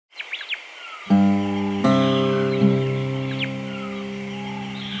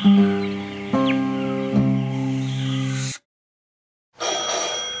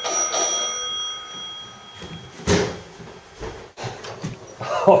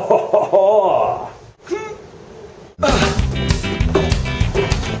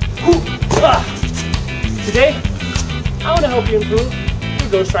Today, I want to help you improve your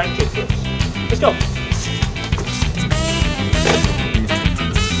ghost ride kickflips. Let's go.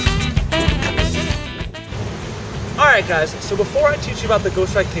 Alright guys, so before I teach you about the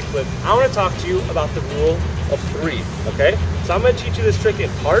ghost ride kickflip, I want to talk to you about the rule of 3, okay? So I'm going to teach you this trick in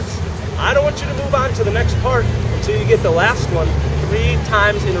parts. I don't want you to move on to the next part until you get the last one 3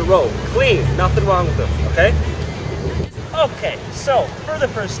 times in a row. Clean, nothing wrong with them, okay? Okay, so for the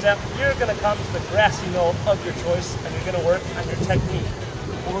first step, you're going to come to the grassy knoll of your choice and you're going to work on your technique.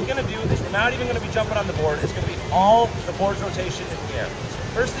 What we're going to do is we're not even going to be jumping on the board. It's going to be all the board's rotation in the air. So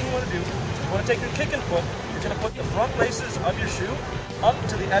the first thing you want to do is you want to take your kicking foot. You're going to put the front laces of your shoe up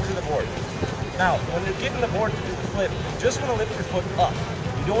to the edge of the board. Now, when you're getting the board to do the flip, you just want to lift your foot up.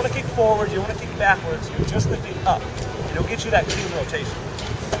 You don't want to kick forward, you don't want to kick backwards, you're just lifting up. It'll get you that clean rotation,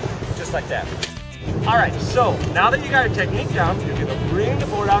 just like that. Alright, so now that you got your technique down, you're going to bring the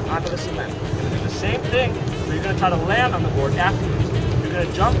board out onto the cement. You're going to do the same thing, but you're going to try to land on the board afterwards. You're going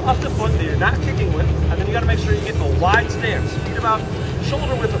to jump off the foot that you're not kicking with, and then you got to make sure you get a wide stance, feet about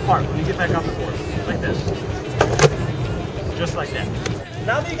shoulder width apart when you get back on the board, like this. Just like that.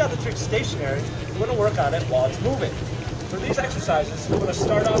 Now that you got the trick stationary, you want to work on it while it's moving. For these exercises, you want to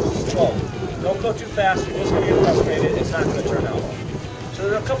start off slow. Don't go too fast, you're just going to get frustrated, it's not going to turn out well. So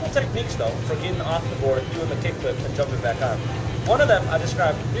there are a couple techniques though for getting off the board, doing the kickflip, and jumping back on. One of them I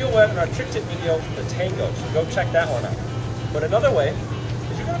described real well in our trick tip video for the tango, so go check that one out. But another way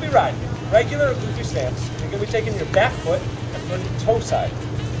is you're going to be riding, regular or goofy stance. You're going to be taking your back foot and putting it toe side.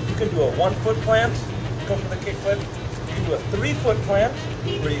 You can do a 1-foot plant, go for the kickflip. You can do a 3-foot plant,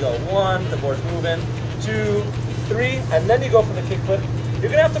 where you go 1, the board's moving, 2, 3, and then you go for the kickflip.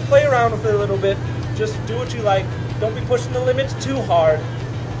 You're going to have to play around with it a little bit. Just do what you like. Don't be pushing the limits too hard.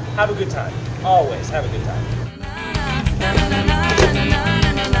 Have a good time. Always have a good time.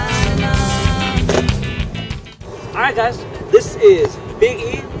 Alright guys, this is Big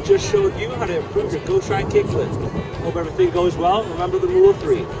E. Just showed you how to improve your ghost ride kickflip. Hope everything goes well. Remember the rule of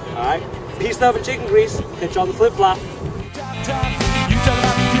 3. Alright? Peace, love, and chicken grease. Catch you on the flip flop.